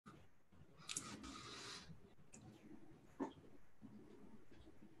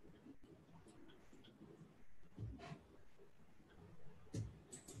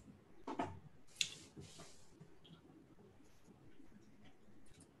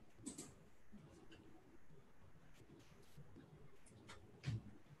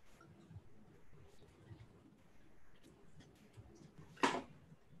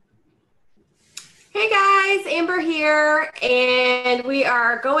guys, Amber here, and we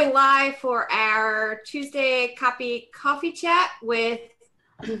are going live for our Tuesday copy coffee chat with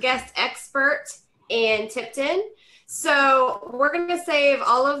guest expert Ann Tipton. So we're going to save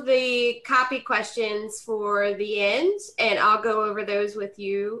all of the copy questions for the end, and I'll go over those with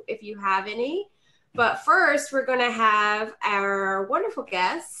you if you have any. But first, we're going to have our wonderful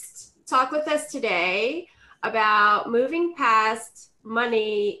guest talk with us today about moving past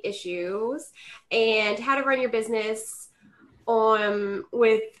money issues and how to run your business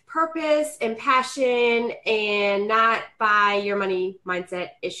with purpose and passion and not by your money mindset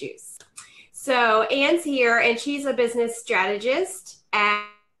issues. So Ann's here, and she's a business strategist at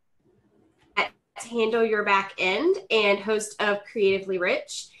Handle Your Back End and host of Creatively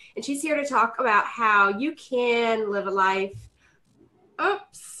Rich. And she's here to talk about how you can live a life.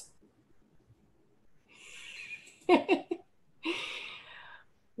 Oops.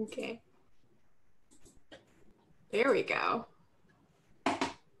 Okay. There we go.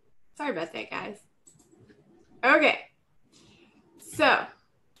 Sorry about that, guys. Okay. So,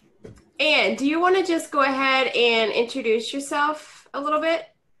 Ann, do you want to just go ahead and introduce yourself a little bit?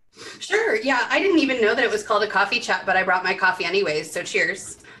 Sure. Yeah. I didn't even know that it was called a coffee chat, but I brought my coffee anyways. So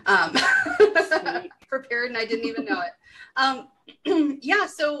cheers. Prepared and I didn't even know it. Yeah.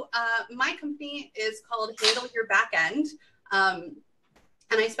 So my company is called Handle Your Back End.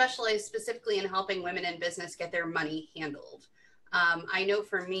 And I specialize specifically in helping women in business get their money handled. I know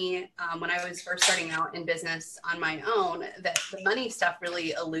for me, when I was first starting out in business on my own, that the money stuff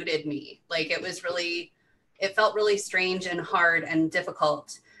really eluded me. Like it felt really strange and hard and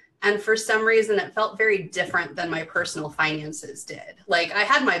difficult. And for some reason, it felt very different than my personal finances did. Like I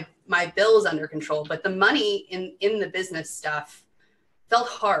had my bills under control, but the money in the business stuff felt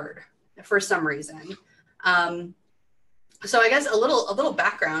hard for some reason. So I guess a little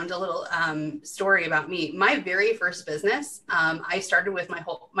background, a little story about me. My very first business, I started with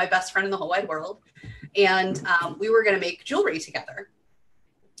my best friend in the whole wide world, and we were going to make jewelry together.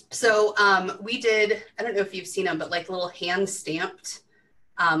 So we did, I don't know if you've seen them, but like little hand stamped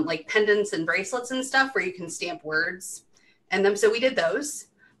like pendants and bracelets and stuff where you can stamp words and them. So we did those.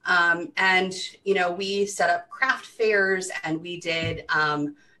 And, we set up craft fairs, and we did,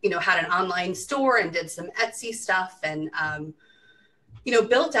 had an online store and did some Etsy stuff and,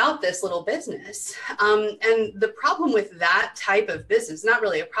 built out this little business. And the problem with that type of business, not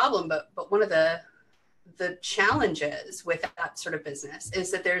really a problem, but one of the challenges with that sort of business is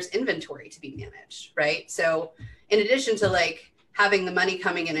that there's inventory to be managed, right? So in addition to like having the money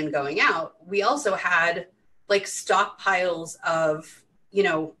coming in and going out, we also had like stockpiles of,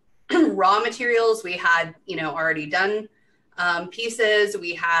 raw materials. We had, already done pieces.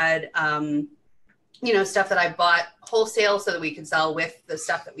 We had, stuff that I bought wholesale so that we could sell with the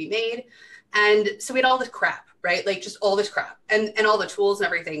stuff that we made. And so we had all this crap, right? Like just all this crap and all the tools and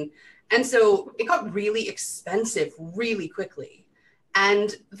everything. And so it got really expensive really quickly.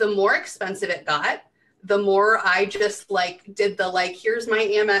 And the more expensive it got, the more I just did the here's my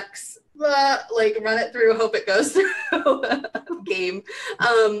Amex, run it through, hope it goes through game.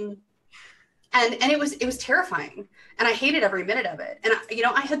 And it was terrifying, and I hated every minute of it. And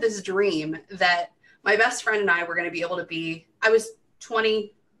I had this dream that my best friend and I were going to be able to be, I was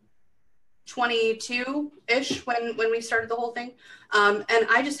 22-ish when we started the whole thing. And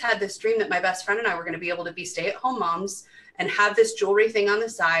I just had this dream that my best friend and I were going to be able to be stay-at-home moms and have this jewelry thing on the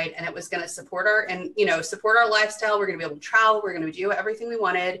side, and it was going to support our lifestyle. We're going to be able to travel. We're going to do everything we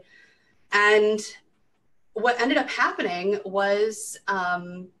wanted. And what ended up happening was,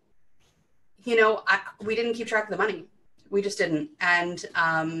 we didn't keep track of the money. We just didn't. And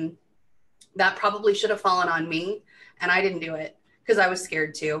that probably should have fallen on me, and I didn't do it because I was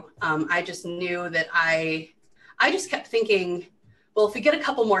scared too. I just knew that I just kept thinking, well, if we get a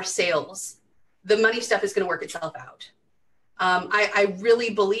couple more sales, the money stuff is going to work itself out. I really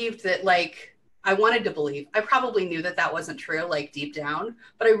believed that, I wanted to believe. I probably knew that that wasn't true, deep down,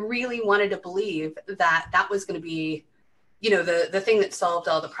 but I really wanted to believe that that was going to be, the thing that solved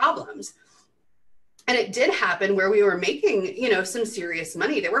all the problems. And it did happen where we were making, some serious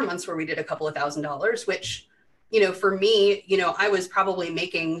money. There were months where we did a couple of $1,000s, which, for me, I was probably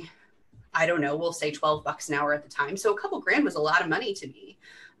making, I don't know, we'll say $12 an hour at the time. So a couple grand was a lot of money to me.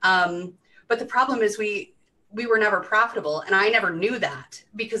 But the problem is we were never profitable, and I never knew that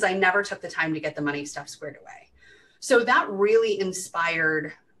because I never took the time to get the money stuff squared away. So that really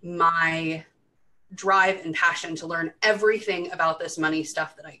inspired my drive and passion to learn everything about this money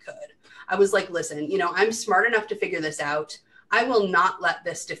stuff that I could. I was like, listen, I'm smart enough to figure this out. I will not let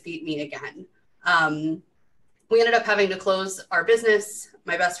this defeat me again. We ended up having to close our business.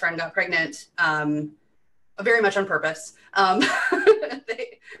 My best friend got pregnant. very much on purpose.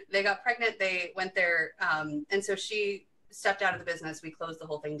 They got pregnant, they went there. And so she stepped out of the business. We closed the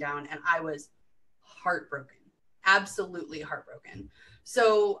whole thing down, and I was heartbroken, absolutely heartbroken.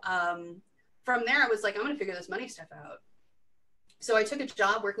 So from there, I was like, I'm going to figure this money stuff out. So I took a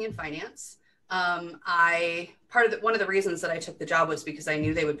job working in finance. One of the reasons that I took the job was because I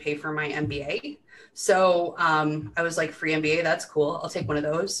knew they would pay for my MBA. So I was like, free MBA, that's cool. I'll take one of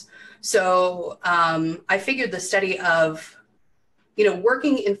those. So I figured the study of,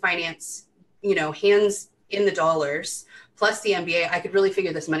 working in finance, hands in the dollars, plus the MBA, I could really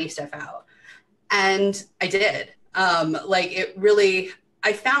figure this money stuff out. And I did.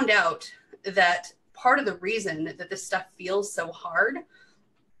 I found out that part of the reason that this stuff feels so hard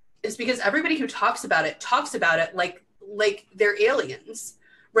is because everybody who talks about it like they're aliens,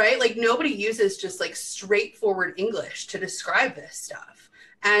 right? Like nobody uses just like straightforward English to describe this stuff.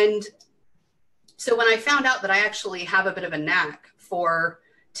 And so when I found out that I actually have a bit of a knack for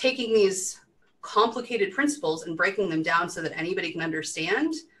taking these complicated principles and breaking them down so that anybody can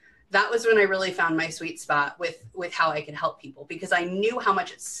understand, that was when I really found my sweet spot with how I could help people, because I knew how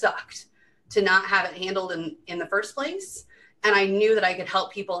much it sucked to not have it handled in the first place. And I knew that I could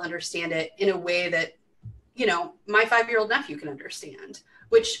help people understand it in a way that, my 5-year-old nephew can understand,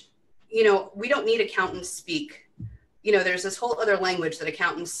 which, we don't need accountants speak. There's this whole other language that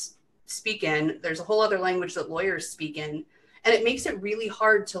accountants speak in. There's a whole other language that lawyers speak in. And it makes it really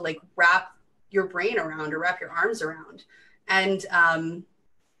hard to like wrap your brain around or wrap your arms around. And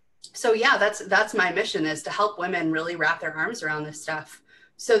so, yeah, that's my mission, is to help women really wrap their arms around this stuff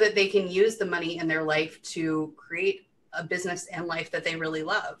so that they can use the money in their life to create a business and life that they really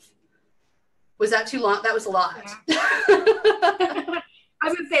love. Was that too long? That was a lot. Yeah. I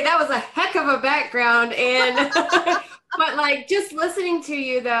was gonna say that was a heck of a background, and but like just listening to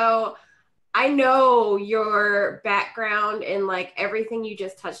you though, I know your background and like everything you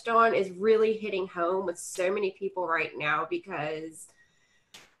just touched on is really hitting home with so many people right now, because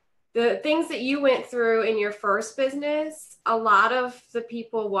the things that you went through in your first business, a lot of the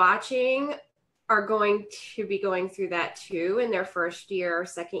people watching are going to be going through that too in their first year or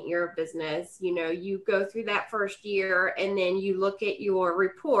second year of business. You go through that first year and then you look at your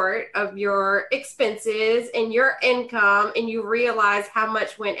report of your expenses and your income and you realize how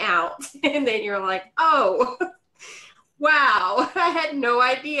much went out. And then you're like, oh, wow, I had no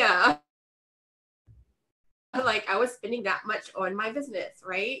idea. Like I was spending that much on my business,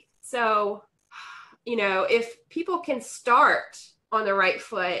 right? So, if people can start on the right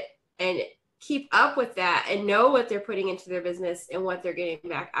foot and keep up with that and know what they're putting into their business and what they're getting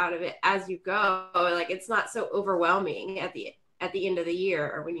back out of it as you go, like it's not so overwhelming at the end of the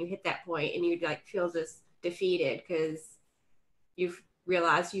year, or when you hit that point and you like feel just defeated because you've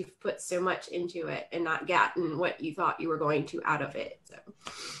realized you've put so much into it and not gotten what you thought you were going to out of it. So,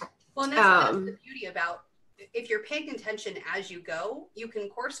 well, and that's the beauty about, if you're paying attention as you go, you can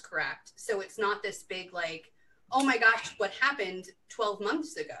course correct. So it's not this big like, oh my gosh, what happened 12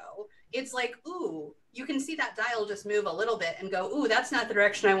 months ago? It's like, ooh, you can see that dial just move a little bit and go, ooh, that's not the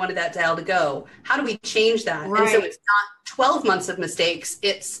direction I wanted that dial to go. How do we change that? Right. And so it's not 12 months of mistakes,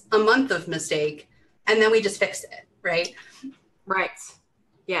 it's a month of mistake. And then we just fix it, right? Right.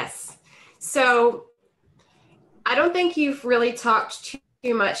 Yes. So I don't think you've really talked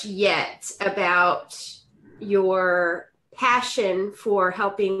too much yet about your passion for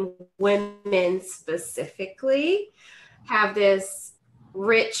helping women specifically have this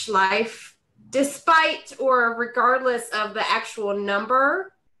rich life, despite or regardless of the actual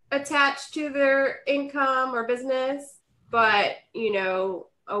number attached to their income or business, but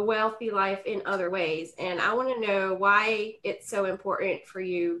a wealthy life in other ways. And I want to know why it's so important for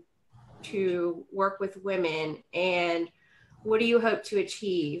you to work with women, and what do you hope to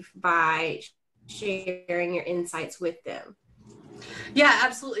achieve by sharing your insights with them? Yeah,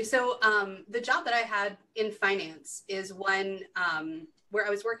 absolutely. So the job that I had in finance is one where I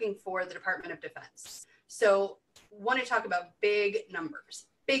was working for the Department of Defense. So want to talk about big numbers,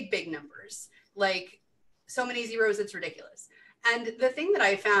 big numbers, like so many zeros, it's ridiculous. And the thing that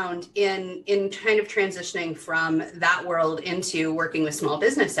I found in kind of transitioning from that world into working with small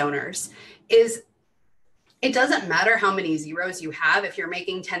business owners is it doesn't matter how many zeros you have if you're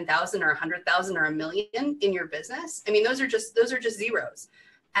making 10,000 or 100,000 or $1 million in your business. I mean, those are just zeros.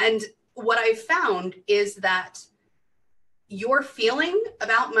 And what I found is that your feeling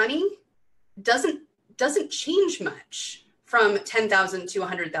about money doesn't change much from 10,000 to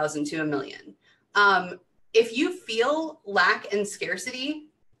 100,000 to $1 million. If you feel lack and scarcity,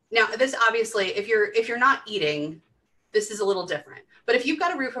 now this obviously, if you're not eating, this is a little different. But if you've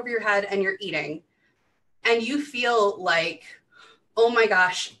got a roof over your head and you're eating, and you feel like, oh my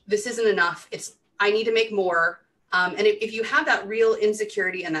gosh, this isn't enough. I need to make more. And if you have that real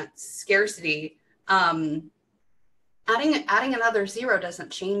insecurity and that scarcity, adding another zero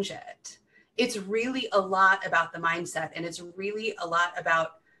doesn't change it. It's really a lot about the mindset, and it's really a lot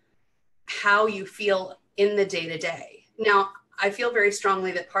about how you feel in the day to day. Now, I feel very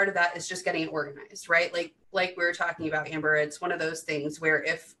strongly that part of that is just getting it organized, right? Like we were talking about, Amber, it's one of those things where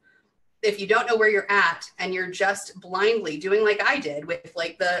if you don't know where you're at and you're just blindly doing like I did with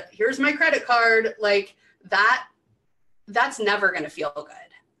like here's my credit card, like that's never going to feel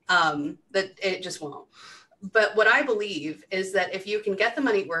good. That it just won't. But what I believe is that if you can get the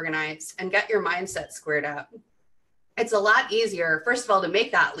money organized and get your mindset squared up, it's a lot easier, first of all, to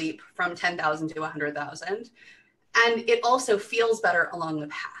make that leap from 10,000 to 100,000. And it also feels better along the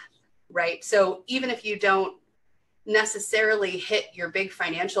path, right? So even if you don't necessarily hit your big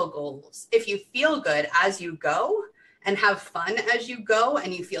financial goals, if you feel good as you go and have fun as you go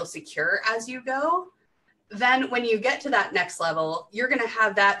and you feel secure as you go, then when you get to that next level, you're going to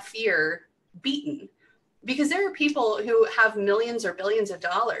have that fear beaten. Because there are people who have millions or billions of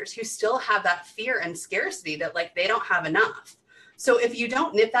dollars who still have that fear and scarcity that like they don't have enough. So if you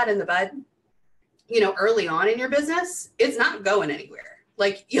don't nip that in the bud, early on in your business, it's not going anywhere.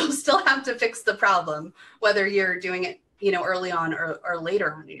 Like you'll still have to fix the problem, whether you're doing it, early on or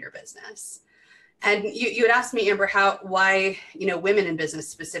later on in your business. And you had asked me, Amber, why, women in business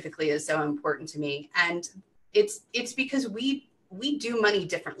specifically is so important to me. And it's because we do money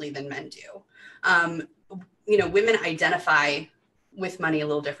differently than men do. Women identify with money a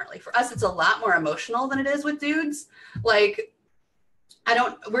little differently. For us, it's a lot more emotional than it is with dudes. Like,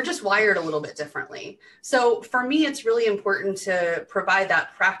 we're just wired a little bit differently. So for me, it's really important to provide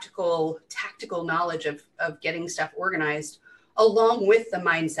that practical, tactical knowledge of getting stuff organized along with the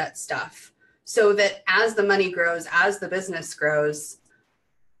mindset stuff. So that as the money grows, as the business grows,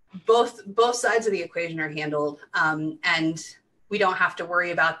 both sides of the equation are handled. And we don't have to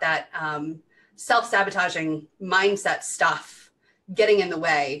worry about that self-sabotaging mindset stuff getting in the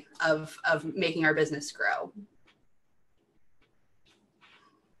way of making our business grow.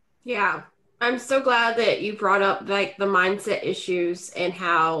 Yeah. I'm so glad that you brought up like the mindset issues and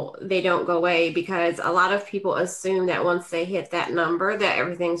how they don't go away, because a lot of people assume that once they hit that number that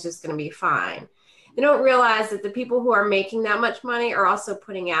everything's just going to be fine. They don't realize that the people who are making that much money are also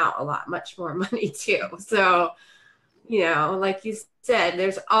putting out much more money too. So, like you said,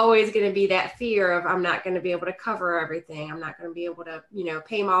 there's always going to be that fear of I'm not going to be able to cover everything. I'm not going to be able to,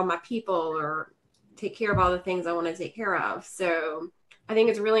 pay all my people or take care of all the things I want to take care of. So I think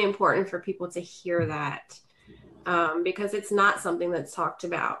it's really important for people to hear that because it's not something that's talked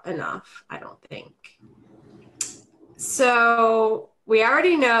about enough, I don't think. So we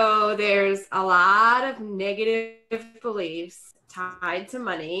already know there's a lot of negative beliefs tied to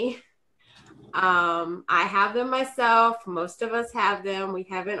money. I have them myself. Most of us have them. We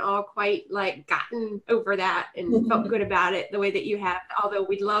haven't all quite like gotten over that and felt good about it the way that you have, although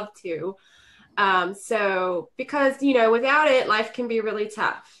we'd love to. So because, without it, life can be really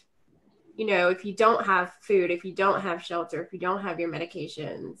tough. If you don't have food, if you don't have shelter, if you don't have your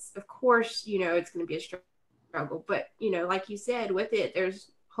medications, of course, it's going to be a struggle. But, like you said, with it, there's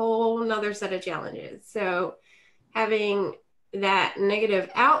a whole nother set of challenges. So having that negative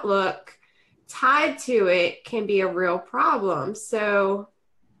outlook tied to it can be a real problem. So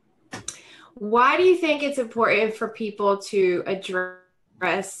why do you think it's important for people to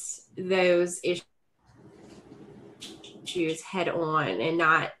address those issues head on and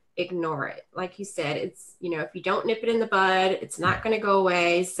not ignore it? Like you said, it's, if you don't nip it in the bud, it's not going to go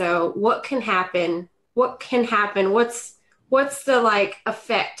away. So what can happen? What's the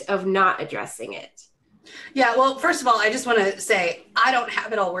effect of not addressing it? Yeah, well, first of all, I just want to say I don't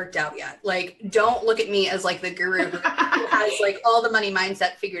have it all worked out yet. Like, don't look at me as like the guru who has like all the money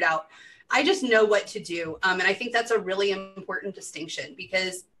mindset figured out. I just know what to do. And I think that's a really important distinction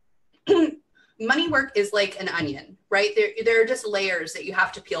because money work is like an onion, right? There are just layers that you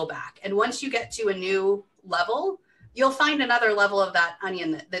have to peel back. And once you get to a new level, you'll find another level of that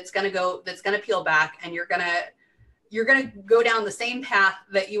onion that's going to peel back, and you're going to go down the same path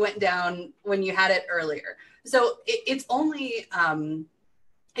that you went down when you had it earlier. So it's only,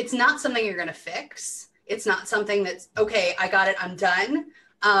 it's not something you're going to fix. It's not something that's, okay, I got it, I'm done.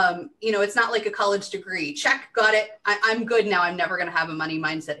 It's not like a college degree. Check, got it. I'm good now. I'm never going to have a money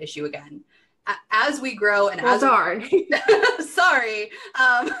mindset issue again. As we grow and darn. Sorry.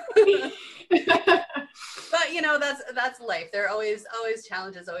 But that's life. There are always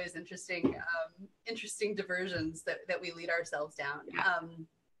challenges, always interesting diversions that we lead ourselves down.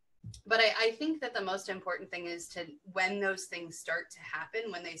 But I think that the most important thing is to, when those things start to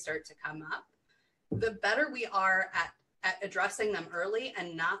happen, when they start to come up, the better we are at addressing them early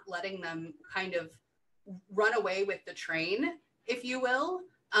and not letting them kind of run away with the train, if you will,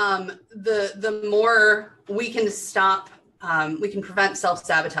 the more we can stop, we can prevent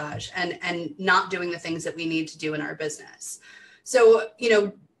self-sabotage and not doing the things that we need to do in our business. So,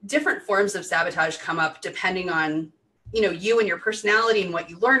 different forms of sabotage come up depending on, you and your personality and what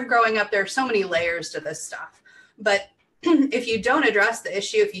you learned growing up. There are so many layers to this stuff. But if you don't address the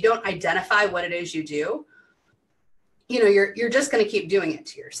issue, if you don't identify what it is you do, you're just going to keep doing it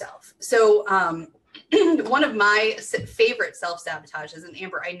to yourself. So one of my favorite self-sabotages, and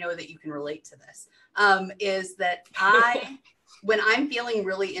Amber, I know that you can relate to this, is that when I'm feeling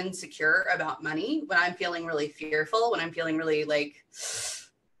really insecure about money, when I'm feeling really fearful, when I'm feeling really like,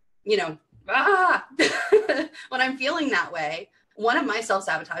 when I'm feeling that way, one of my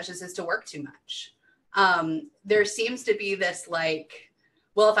self-sabotages is to work too much. There seems to be this like,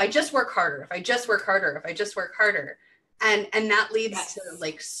 well, if I just work harder, if I just work harder, if I just work harder, and that leads to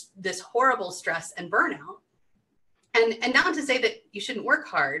like this horrible stress and burnout. And not to say that you shouldn't work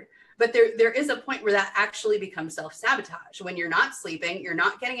hard, but there is a point where that actually becomes self-sabotage. When you're not sleeping, you're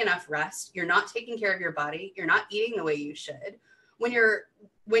not getting enough rest, you're not taking care of your body, you're not eating the way you should. When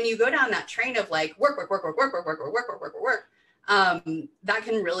you go down that train of like work, that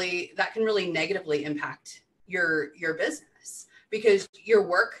can really negatively impact your business, because your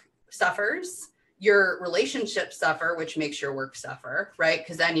work suffers, your relationships suffer, which makes your work suffer, right?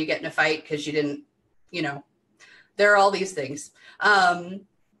 Because then you get in a fight because you didn't, there are all these things.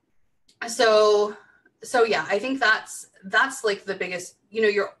 So yeah, I think that's like the biggest,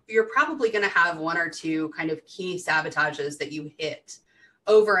 you're probably going to have one or two kind of key sabotages that you hit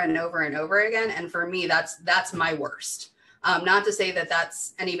over and over and over again. And for me, that's my worst. Not to say that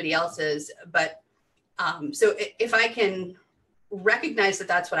that's anybody else's, but so if I can recognize that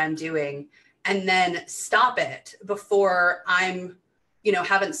that's what I'm doing and then stop it before I'm,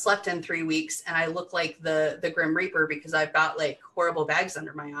 haven't slept in 3 weeks and I look like the Grim Reaper because I've got like horrible bags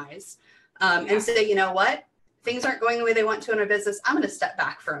under my eyes, and say, you know what, things aren't going the way they want to in our business. I'm going to step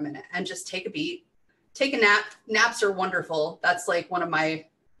back for a minute and just take a beat, take a nap. Naps are wonderful. That's like one of my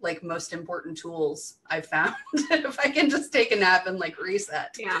like most important tools I've found. If I can just take a nap and like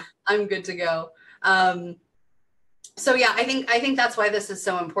reset, I'm good to go. So yeah, I think that's why this is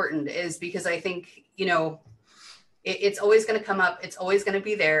so important, is because I think, it's always going to come up. It's always going to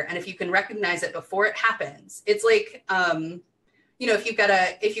be there. And if you can recognize it before it happens, it's like,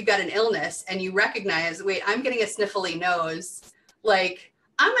 if you've got an illness and you recognize, wait, I'm getting a sniffly nose, like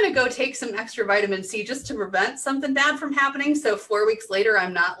I'm going to go take some extra vitamin C just to prevent something bad from happening. So 4 weeks later,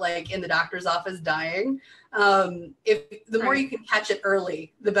 I'm not like in the doctor's office dying. If the more you can catch it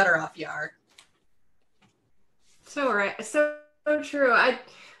early, the better off you are. So right. So true.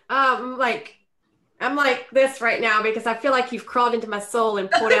 I'm like this right now because I feel like you've crawled into my soul and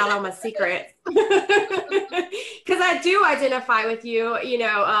pulled out all my secrets. Because I do identify with you.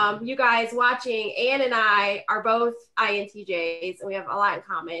 You guys watching, Ann and I are both INTJs and we have a lot in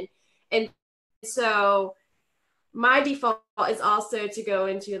common. And so my default is also to go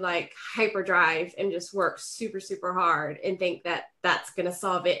into like hyperdrive and just work super, super hard and think that that's going to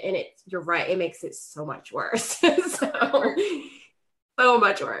solve it. And you're right. It makes it so much worse. So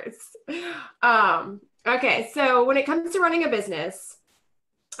much worse. Okay. So when it comes to running a business,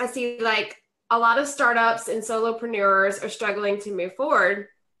 I see like a lot of startups and solopreneurs are struggling to move forward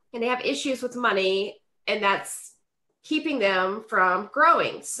and they have issues with money, and that's keeping them from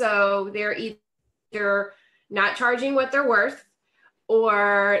growing. So they're either not charging what they're worth,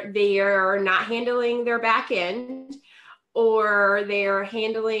 or they are not handling their back end, or they're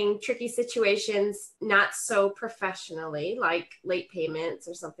handling tricky situations not so professionally, like late payments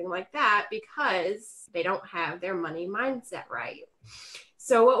or something like that, because they don't have their money mindset right.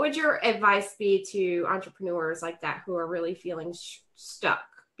 So what would your advice be to entrepreneurs like that who are really feeling stuck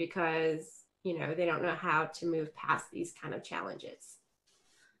because, they don't know how to move past these kind of challenges?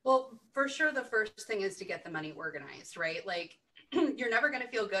 Well, for sure, the first thing is to get the money organized, right? Like, you're never going to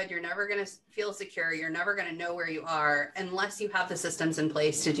feel good. You're never going to feel secure. You're never going to know where you are unless you have the systems in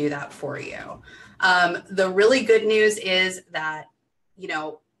place to do that for you. The really good news is that,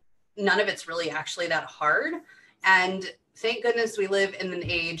 none of it's really actually that hard. And thank goodness we live in an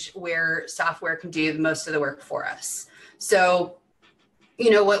age where software can do most of the work for us. So,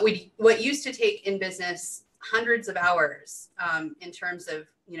 what used to take in business hundreds of hours in terms of,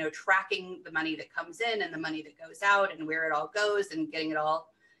 tracking the money that comes in and the money that goes out and where it all goes and getting it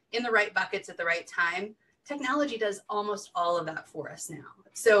all in the right buckets at the right time. technology does almost all of that for us now.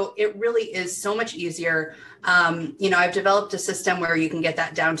 So it really is so much easier. I've developed a system where you can get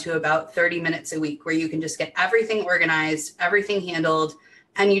that down to about 30 minutes a week, where you can just get everything organized, everything handled,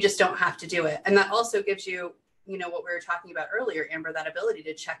 and you just don't have to do it. And that also gives you, what we were talking about earlier, Amber, that ability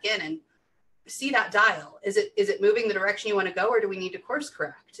to check in and see that dial. Is it moving the direction you want to go, or do we need to course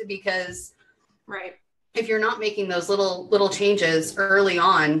correct? Because right, if you're not making those little changes early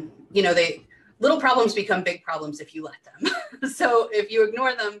on, little problems become big problems if you let them. So if you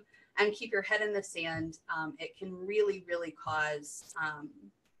ignore them and keep your head in the sand, it can really, really cause,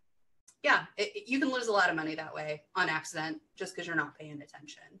 you can lose a lot of money that way on accident, just because you're not paying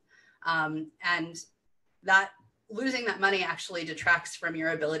attention. And that losing that money actually detracts from your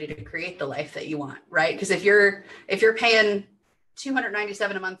ability to create the life that you want, right? Because if you're paying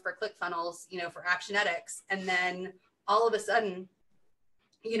 $297 a month for ClickFunnels, for Actionetics, and then all of a sudden,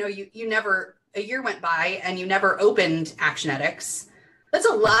 you never, a year went by and you never opened Actionetics, that's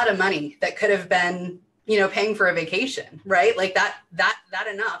a lot of money that could have been, paying for a vacation, right? Like that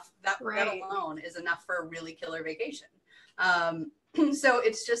alone is enough for a really killer vacation. So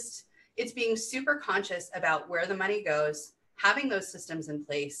it's being super conscious about where the money goes, having those systems in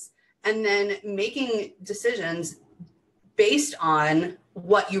place, and then making decisions based on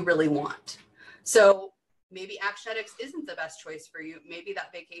what you really want. So maybe Actionetics isn't the best choice for you. Maybe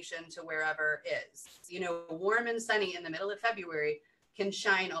that vacation to wherever is. Warm and sunny in the middle of February can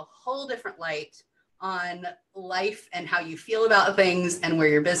shine a whole different light on life and how you feel about things and where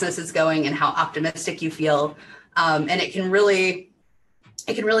your business is going and how optimistic you feel. And it can really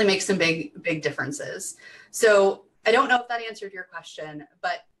make some big differences. So I don't know if that answered your question,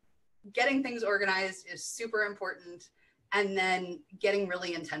 but getting things organized is super important. And then getting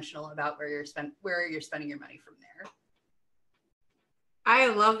really intentional about where you're spending your money from there. I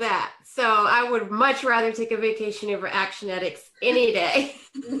love that. So I would much rather take a vacation over Actionetics any day.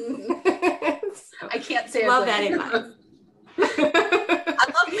 So, I can't say love that advice. I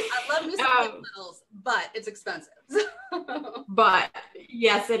love Music Metals, but it's expensive. But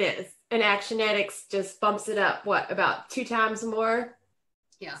yes, it is. And Actionetics just bumps it up, about 2 times more?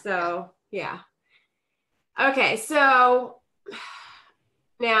 Yeah. So, yeah. Okay, so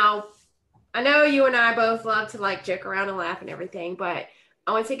now I know you and I both love to joke around and laugh and everything, but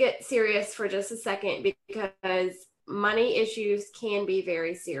I want to get serious for just a second because money issues can be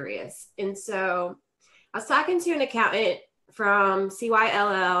very serious. And so I was talking to an accountant from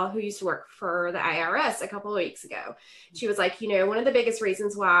CYLL who used to work for the IRS a couple of weeks ago. She was like, one of the biggest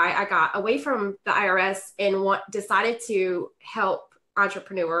reasons why I got away from the IRS and decided to help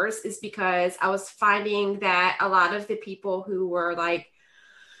entrepreneurs is because I was finding that a lot of the people who were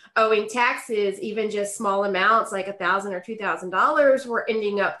owing taxes, even just small amounts like $1,000 or $2,000, were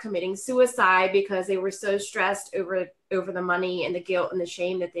ending up committing suicide because they were so stressed over the money and the guilt and the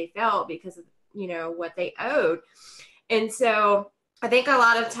shame that they felt because of what they owed. And so I think a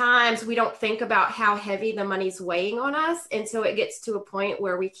lot of times we don't think about how heavy the money's weighing on us. And so it gets to a point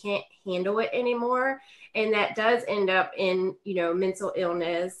where we can't handle it anymore. And that does end up in, mental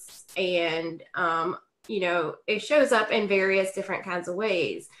illness. And, it shows up in various different kinds of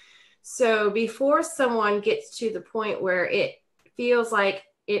ways. So before someone gets to the point where it feels like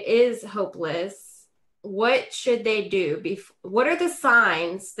it is hopeless, what should they do? What are the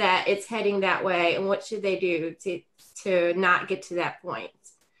signs that it's heading that way? And what should they do to not get to that point?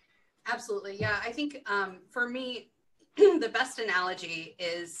 Absolutely. Yeah. I think for me, the best analogy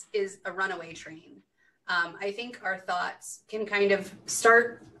is a runaway train. I think our thoughts can kind of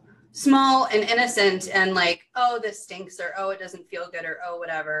start small and innocent and oh, this stinks, or oh, it doesn't feel good, or oh,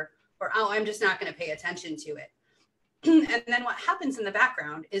 whatever, or oh, I'm just not going to pay attention to it. And then what happens in the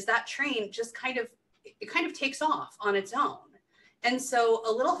background is that train just kind of takes off on its own. And so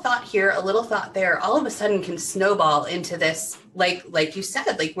a little thought here, a little thought there, all of a sudden can snowball into this, like you said,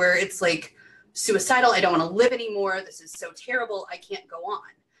 where it's suicidal. I don't want to live anymore. This is so terrible. I can't go on.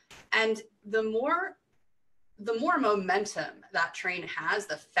 And the more momentum that train has,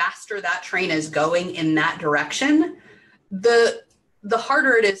 the faster that train is going in that direction, the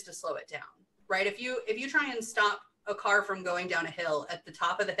harder it is to slow it down, right? If you try and stop a car from going down a hill at the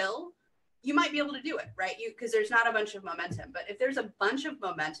top of the hill, you might be able to do it, right? Because there's not a bunch of momentum. But if there's a bunch of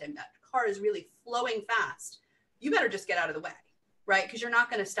momentum, that car is really flowing fast, you better just get out of the way, right? Because you're not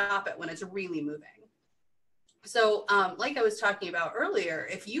going to stop it when it's really moving. So like I was talking about earlier,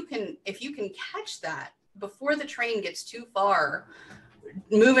 if you can catch that before the train gets too far,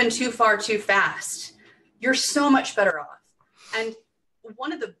 moving too far too fast, you're so much better off. And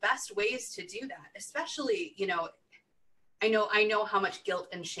one of the best ways to do that, especially, I know how much guilt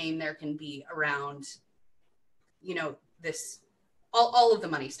and shame there can be around you know, all of the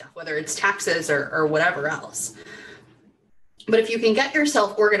money stuff, whether it's taxes or whatever else. But if you can get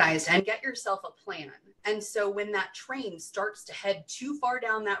yourself organized and get yourself a plan, and so when that train starts to head too far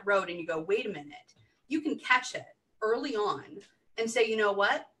down that road and you go, wait a minute, you can catch it early on and say, you know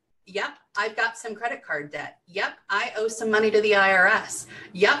what? Yep, I've got some credit card debt. Yep, I owe some money to the IRS.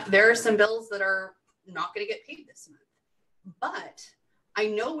 Yep, there are some bills that are not going to get paid this month. But I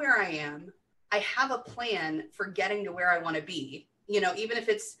know where I am. I have a plan for getting to where I want to be. You know, even if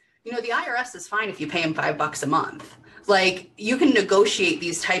it's, you know, the IRS is fine if you pay them $5 a month. Like, you can negotiate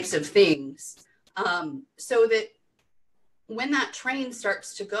these types of things so that when that train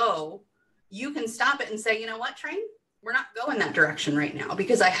starts to go, you can stop it and say, you know what, train? We're not going that direction right now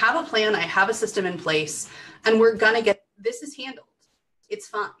because I have a plan, I have a system in place, and we're going to get, this is handled. It's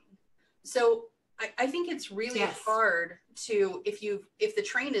fine. So I think it's really hard to, if the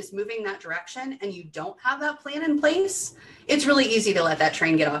train is moving that direction and you don't have that plan in place, it's really easy to let that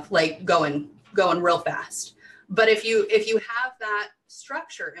train get off, like going real fast. But if you have that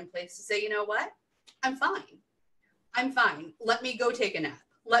structure in place to say, you know what, I'm fine. Let me go take a nap.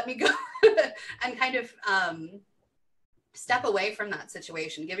 Let me go and kind of step away from that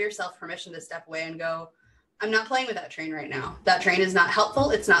situation. Give yourself permission to step away and go, I'm not playing with that train right now. That train is not helpful.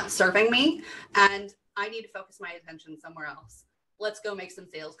 It's not serving me. And I need to focus my attention somewhere else. Let's go make some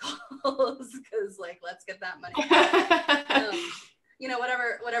sales calls because, like, let's get that money. You know,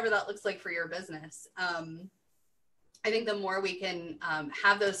 whatever that looks like for your business. I think the more we can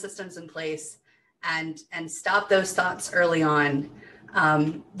have those systems in place and stop those thoughts early on,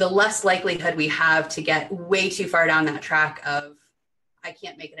 the less likelihood we have to get way too far down that track of, I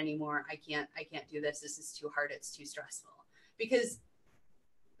can't make it anymore. I can't do this. This is too hard. It's too stressful. Because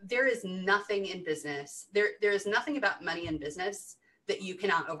there is nothing in business. There is nothing about money in business that you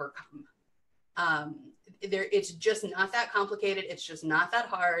cannot overcome. It's just not that complicated. It's just not that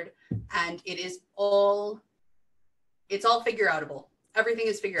hard. And it's all figure outable. Everything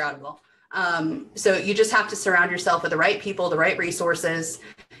is figure outable. So you just have to surround yourself with the right people, the right resources,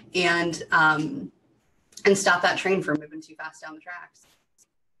 and stop that train from moving too fast down the tracks.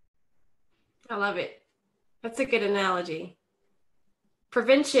 I love it. That's a good analogy.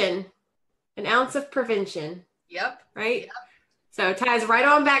 Prevention, an ounce of prevention. Yep. Right? Yep. So it ties right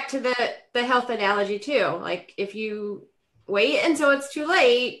on back to the health analogy too. Like, if you wait until it's too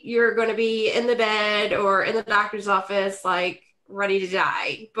late, you're going to be in the bed or in the doctor's office, like, ready to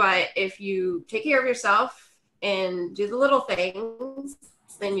die. But if you take care of yourself and do the little things,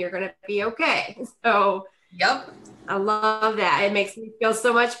 then you're going to be okay. So yep, I love that. It makes me feel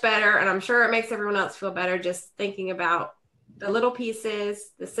so much better. And I'm sure it makes everyone else feel better just thinking about the little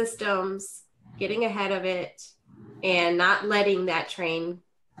pieces, the systems, getting ahead of it, and not letting that train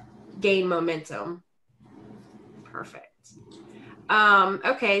gain momentum. Perfect.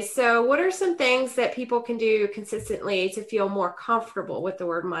 Okay, so what are some things that people can do consistently to feel more comfortable with the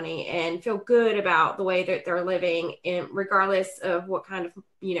word money and feel good about the way that they're living, and regardless of what kind of,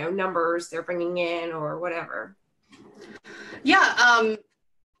 you know, numbers they're bringing in or whatever? Yeah,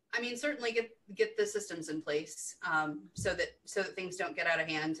 I mean, certainly get the systems in place so that things don't get out of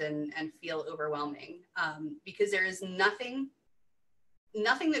hand and feel overwhelming, because there is nothing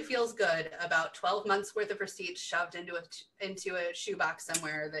that feels good about 12 months worth of receipts shoved into a shoebox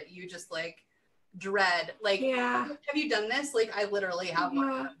somewhere that you just, like, dread. Like, yeah. Have you done this? Like, I literally have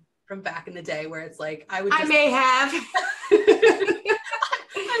one from back in the day where it's like, I may have.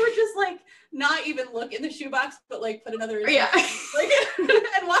 I would just, like, not even look in the shoebox, but, like, put another in, like,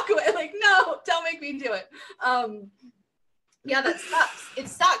 and walk away. Like, no, don't make me do it. Yeah, that sucks. It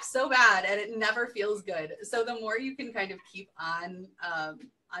sucks so bad, and it never feels good. So the more you can kind of keep on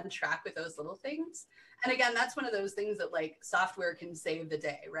track with those little things. And again, that's one of those things that, like, software can save the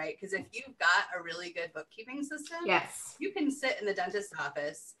day, right? Because if you've got a really good bookkeeping system, yes, you can sit in the dentist's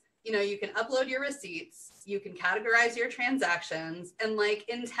office, you know, you can upload your receipts, you can categorize your transactions, and, like,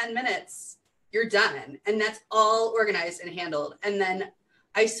 in 10 minutes, you're done. And that's all organized and handled. And then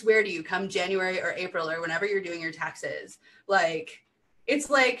I swear to you, come January or April or whenever you're doing your taxes, like, it's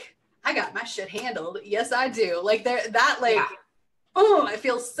like, I got my shit handled. Yes, I do. Like, oh, I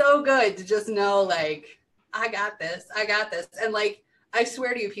feel so good to just know, like, I got this. And, like, I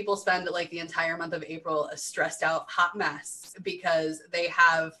swear to you, people spend, like, the entire month of April a stressed out hot mess because they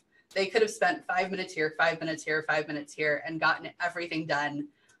could have spent 5 minutes here, 5 minutes here, 5 minutes here, and gotten everything done.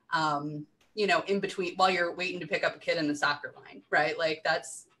 You know, in between while you're waiting to pick up a kid in the soccer line, right? Like,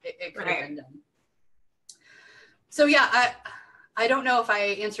 it could have been done. So yeah, I don't know if I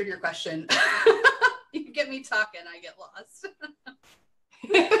answered your question. You get me talking, I get lost.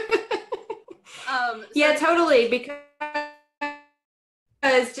 Yeah, totally. Because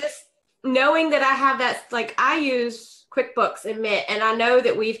just knowing that I have that, like I use QuickBooks and Mint, and I know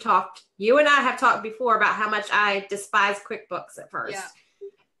that you and I have talked before about how much I despise QuickBooks at first.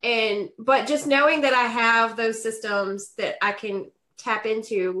 Yeah. But just knowing that I have those systems that I can tap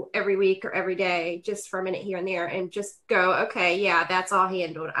into every week or every day, just for a minute here and there, and just go, okay, yeah, that's all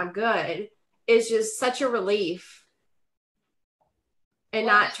handled, I'm good, is just such a relief. And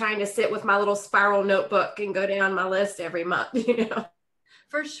not trying to sit with my little spiral notebook and go down my list every month,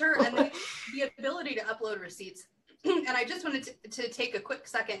 For sure. And the ability to upload receipts. And I just wanted to take a quick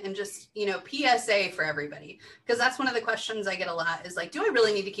second and just, PSA for everybody, because that's one of the questions I get a lot is like, do I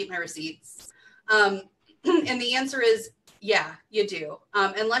really need to keep my receipts? And the answer is, yeah, you do.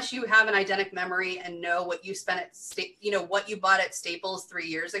 Unless you have an eidetic memory and know what you spent at, what you bought at Staples 3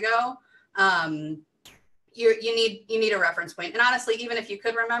 years ago, you need a reference point. And honestly, even if you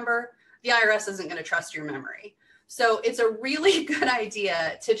could remember, the IRS isn't going to trust your memory. So it's a really good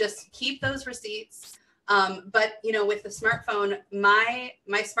idea to just keep those receipts. But with the smartphone, my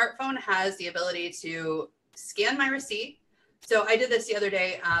smartphone has the ability to scan my receipt. So I did this the other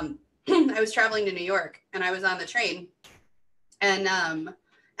day. I was traveling to New York and I was on the train, and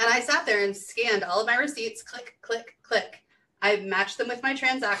I sat there and scanned all of my receipts, click, click, click. I matched them with my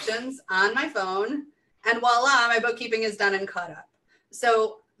transactions on my phone, and voila, my bookkeeping is done and caught up.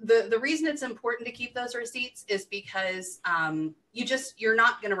 So the reason it's important to keep those receipts is because you're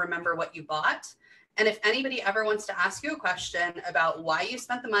not going to remember what you bought. And if anybody ever wants to ask you a question about why you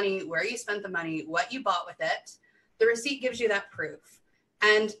spent the money, where you spent the money, what you bought with it, the receipt gives you that proof.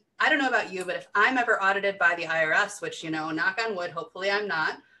 And I don't know about you, but if I'm ever audited by the IRS, which, knock on wood, hopefully I'm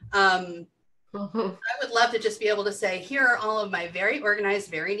not, I would love to just be able to say, here are all of my very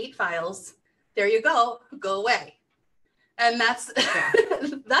organized, very neat files. There you go away. And that's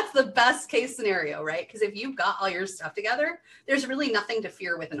that's the best case scenario, right? Because if you've got all your stuff together, there's really nothing to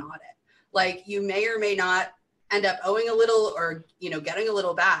fear with an audit. Like you may or may not end up owing a little or, getting a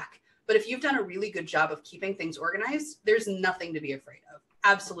little back. But if you've done a really good job of keeping things organized, there's nothing to be afraid of.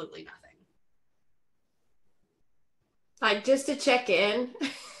 Absolutely nothing. Like just to check in,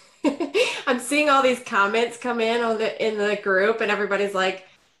 I'm seeing all these comments come in in the group, and everybody's like,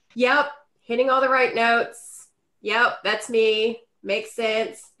 yep, hitting all the right notes. Yep, that's me. Makes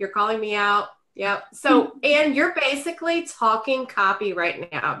sense. You're calling me out. Yep. So, and you're basically talking copy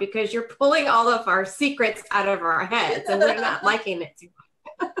right now because you're pulling all of our secrets out of our heads and we're not liking it too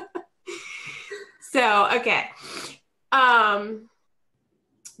much. So, okay.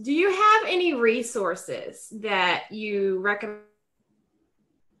 Do you have any resources that you recommend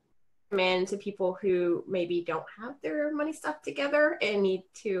to people who maybe don't have their money stuff together and need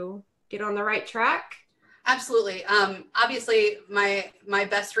to get on the right track? Absolutely. Obviously, my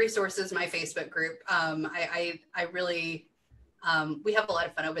best resource is my Facebook group. I really, we have a lot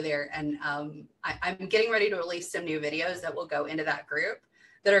of fun over there, and I'm getting ready to release some new videos that will go into that group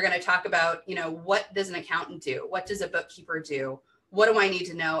that are going to talk about, what does an accountant do? What does a bookkeeper do? What do I need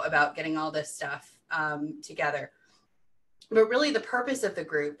to know about getting all this stuff together? But really the purpose of the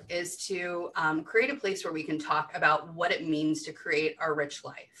group is to create a place where we can talk about what it means to create our rich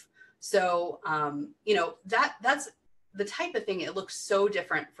life. So, that's the type of thing, it looks so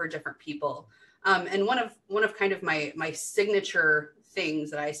different for different people. And one of kind of my signature things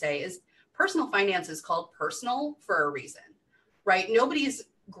that I say is personal finance is called personal for a reason, right? Nobody's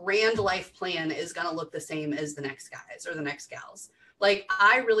grand life plan is going to look the same as the next guys or the next gals. Like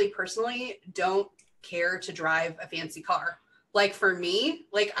I really personally don't care to drive a fancy car. Like for me,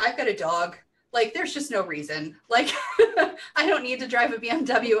 like I've got a dog. Like there's just no reason. Like I don't need to drive a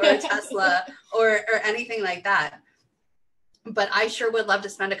BMW or a Tesla or anything like that. But I sure would love to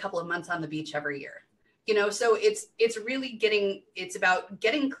spend a couple of months on the beach every year. So it's really it's about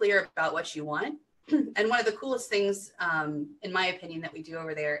getting clear about what you want. And one of the coolest things, in my opinion, that we do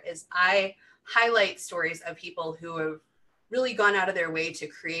over there is I highlight stories of people who have really gone out of their way to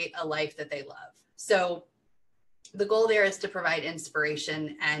create a life that they love. So the goal there is to provide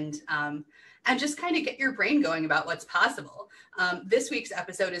inspiration and just kind of get your brain going about what's possible. This week's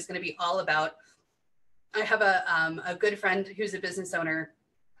episode is going to be all about, I have a good friend who's a business owner,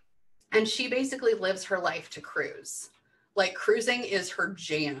 and she basically lives her life to cruise. Like cruising is her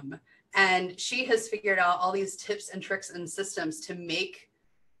jam. And she has figured out all these tips and tricks and systems to make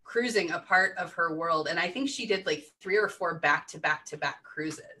cruising a part of her world. And I think she did like 3 or 4 back-to-back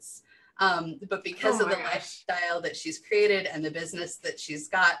cruises. But because of the lifestyle that she's created and the business that she's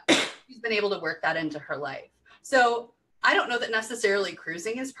got, she's been able to work that into her life. So I don't know that necessarily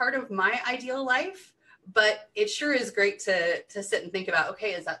cruising is part of my ideal life, but it sure is great to sit and think about,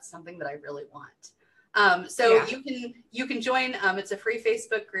 okay, is that something that I really want? You can join. It's a free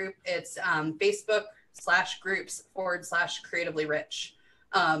Facebook group. It's Facebook.com/groups/creatively rich.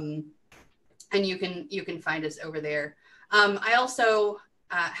 And you can find us over there. I also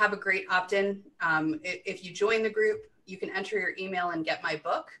have a great opt-in. If you join the group, you can enter your email and get my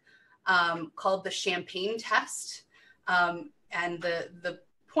book called The Champagne Test. And the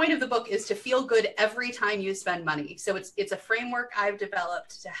point of the book is to feel good every time you spend money. So it's a framework I've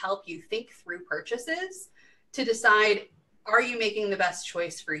developed to help you think through purchases, to decide, are you making the best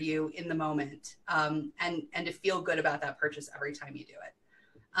choice for you in the moment, and to feel good about that purchase every time you do it.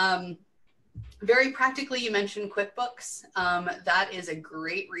 Very practically, you mentioned QuickBooks. That is a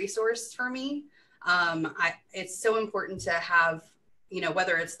great resource for me. It's so important to have,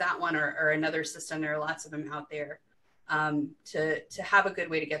 whether it's that one or another system, there are lots of them out there. To have a good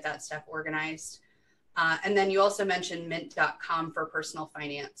way to get that stuff organized. And then you also mentioned mint.com for personal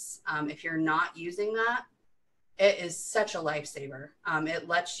finance. If you're not using that, it is such a lifesaver. It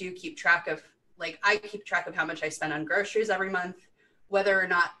lets you keep track of, I keep track of how much I spend on groceries every month, whether or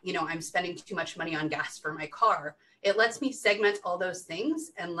not, I'm spending too much money on gas for my car. It lets me segment all those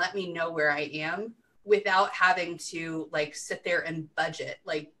things and let me know where I am without having to sit there and budget,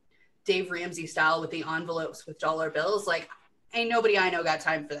 Dave Ramsey style with the envelopes with dollar bills. Ain't nobody I know got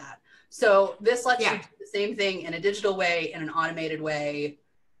time for that. So this lets you do the same thing in a digital way, in an automated way,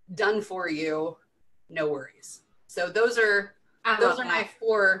 done for you, no worries. So those are my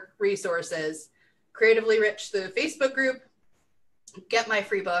 4 resources: Creatively Rich, the Facebook group, get my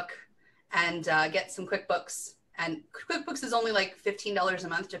free book, and get some QuickBooks. And QuickBooks is only $15 a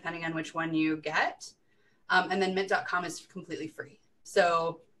month, depending on which one you get. And then mint.com is completely free.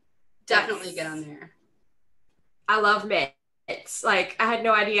 So definitely get on there. I love Mint. It's I had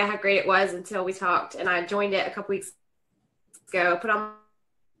no idea how great it was until we talked, and I joined it a couple weeks ago, put on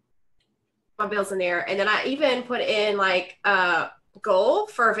my bills in there. And then I even put in a goal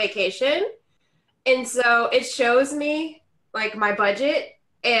for a vacation. And so it shows me my budget.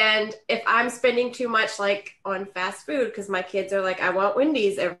 And if I'm spending too much on fast food, because my kids are I want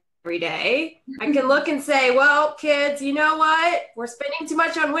Wendy's every day, I can look and say, well, kids, you know what? We're spending too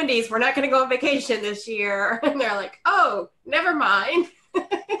much on Wendy's. We're not going to go on vacation this year. And they're like, oh, never mind.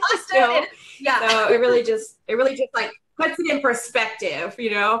 So, yeah. So it really just puts it in perspective,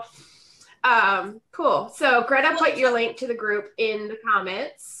 Cool. So Greta put your link to the group in the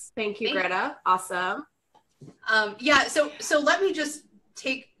comments. Thank you, Greta. Awesome. So let me just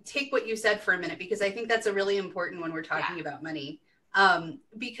take what you said for a minute, because I think that's a really important when we're talking about money.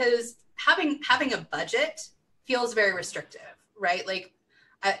 Because having a budget feels very restrictive, right?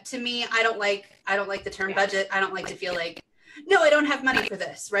 To me, I don't like the term budget. I don't like to feel no, I don't have money for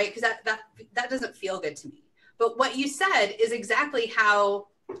this, right? Because that doesn't feel good to me. But what you said is exactly how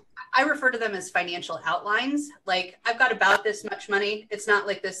I refer to them as financial outlines. I've got about this much money. It's not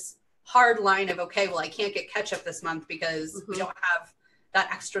this hard line of, okay, well, I can't get ketchup this month because we don't have that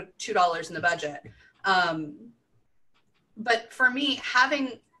extra $2 in the budget. But for me,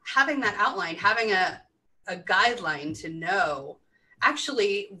 having that outline, having a guideline to know,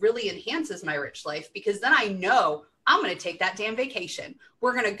 actually really enhances my rich life, because then I know I'm going to take that damn vacation.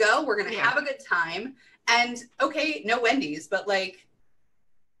 We're going to go, we're going to have a good time. And okay, no Wendy's, but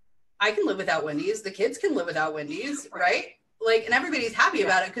I can live without Wendy's. The kids can live without Wendy's, right? And everybody's happy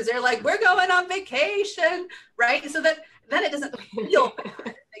about it, because they're we're going on vacation, right? So that then it doesn't feel bad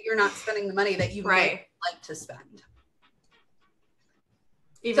that you're not spending the money that you might like to spend.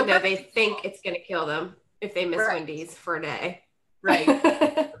 Even though they think it's going to kill them if they miss Wendy's for a day. Right.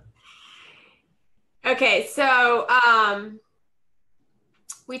 Okay, so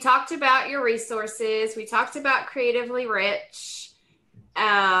we talked about your resources. We talked about Creatively Rich.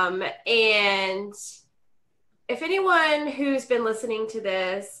 And if anyone who's been listening to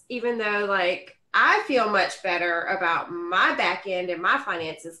this, even though I feel much better about my back end and my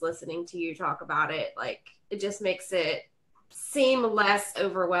finances listening to you talk about it, it just makes it seem less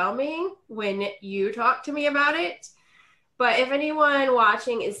overwhelming when you talk to me about it. But if anyone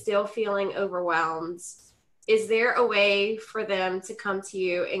watching is still feeling overwhelmed, is there a way for them to come to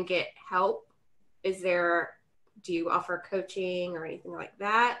you and get help? Do you offer coaching or anything like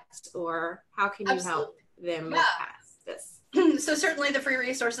that? Or how can you help them past this? So certainly the free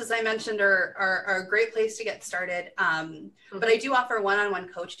resources I mentioned are a great place to get started. But I do offer one-on-one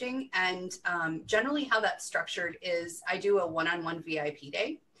coaching, and generally how that's structured is I do a one-on-one VIP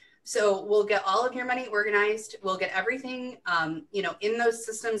day. So we'll get all of your money organized. We'll get everything, in those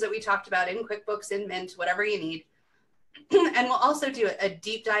systems that we talked about, in QuickBooks, in Mint, whatever you need. And we'll also do a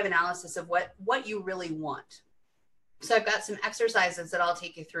deep dive analysis of what you really want. So I've got some exercises that I'll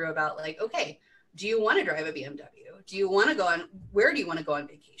take you through about like, okay, do you want to drive a BMW? Do you want to go on, where do you want to go on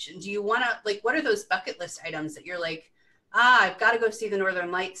vacation? Do you want to, like, what are those bucket list items that you're like, I've got to go see the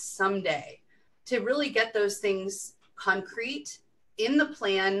Northern Lights someday? To really get those things concrete in the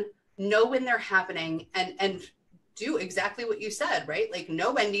plan, know when they're happening, and do exactly what you said, right? Like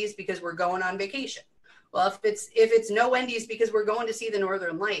no Wendy's because we're going on vacation. Well, if it's no Wendy's because we're going to see the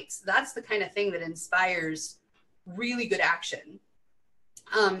Northern Lights, that's the kind of thing that inspires really good action.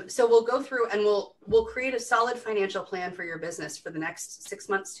 So we'll go through and we'll create a solid financial plan for your business for the next 6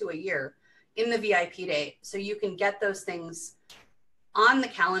 months to a year in the VIP day. So you can get those things on the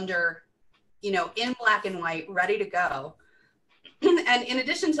calendar, you know, in black and white, ready to go. And in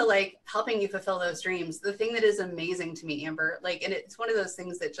addition to like helping you fulfill those dreams, the thing that is amazing to me, Amber, like, and it's one of those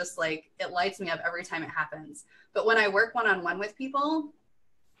things that just like, it lights me up every time it happens. But when I work one-on-one with people,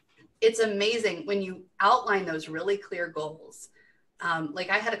 it's amazing when you outline those really clear goals. Like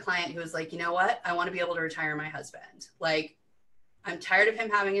I had a client who was like, you know what? I want to be able to retire my husband. Like, I'm tired of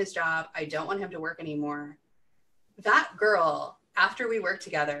him having his job. I don't want him to work anymore. That girl, after we worked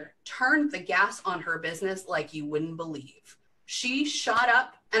together, turned the gas on her business like you wouldn't believe. She shot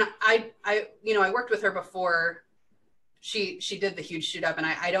up, and I you know, I worked with her before she did the huge shoot up, and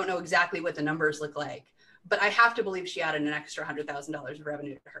I don't know exactly what the numbers look like, but I have to believe she added an extra $100,000 of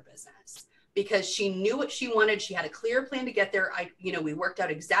revenue to her business because she knew what she wanted. She had a clear plan to get there. You know, we worked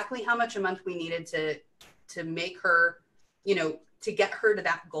out exactly how much a month we needed to make her, you know, to get her to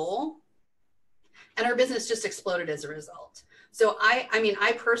that goal. And her business just exploded as a result. So I mean,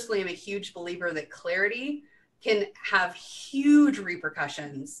 I personally am a huge believer that clarity can have huge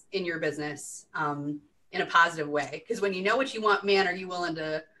repercussions in your business in a positive way. Because when you know what you want, man, are you willing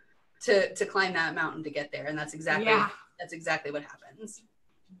to climb that mountain to get there? And that's exactly what happens.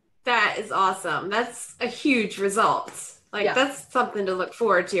 That is awesome. That's a huge result. Like that's something to look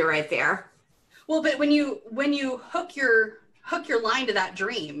forward to right there. Well, but when you hook your line to that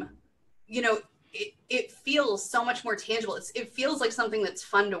dream, you know, it feels so much more tangible. It feels like something that's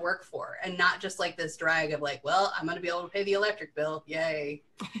fun to work for and not just like this drag of like, well, I'm going to be able to pay the electric bill. Yay.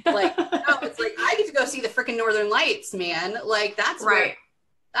 Like, no, it's like, I get to go see the freaking Northern Lights, man. Like that's right.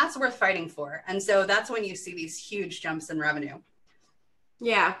 That's worth fighting for. And so that's when you see these huge jumps in revenue.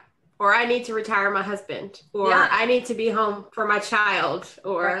 Yeah. Or I need to retire my husband, or I need to be home for my child,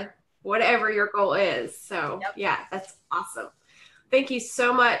 or whatever your goal is. So yeah, that's awesome. Thank you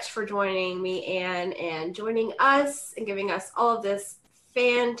so much for joining me, Anne, and joining us and giving us all of this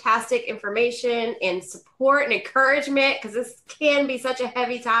fantastic information and support and encouragement, because this can be such a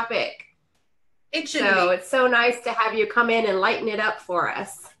heavy topic. It should be. It's so nice to have you come in and lighten it up for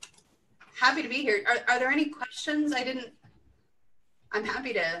us. Happy to be here. Are there any questions? I'm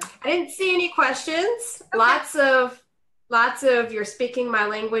happy to. I didn't see any questions. Okay. Lots of you're speaking my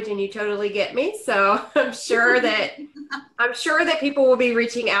language and you totally get me. So I'm sure that people will be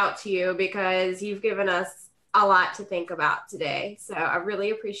reaching out to you because you've given us a lot to think about today. So I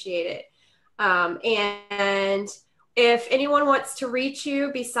really appreciate it. And if anyone wants to reach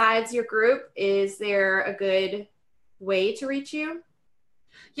you besides your group, is there a good way to reach you?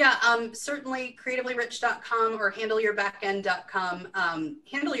 Yeah, certainly creativelyrich.com or handleyourbackend.com.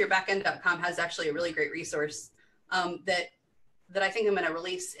 Handleyourbackend.com has actually a really great resource that I think I'm going to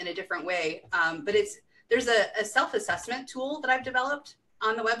release in a different way. But there's a self-assessment tool that I've developed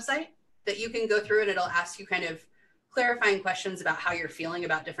on the website that you can go through, and it'll ask you kind of clarifying questions about how you're feeling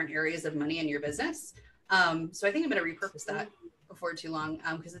about different areas of money in your business. So I think I'm going to repurpose that before too long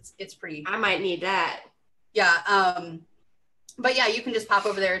because it's pretty. I might need that. Yeah. But yeah, you can just pop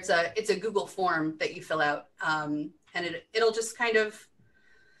over there. It's a Google form that you fill out, and it'll just kind of,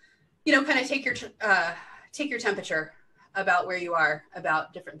 you know, kind of take your temperature about where you are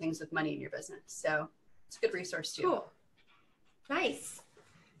about different things with money in your business. So it's a good resource too. Cool. Nice.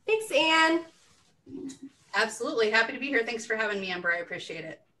 Thanks, Anne. Absolutely. Happy to be here. Thanks for having me, Amber. I appreciate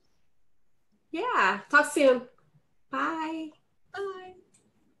it. Yeah. Talk soon. Bye. Bye.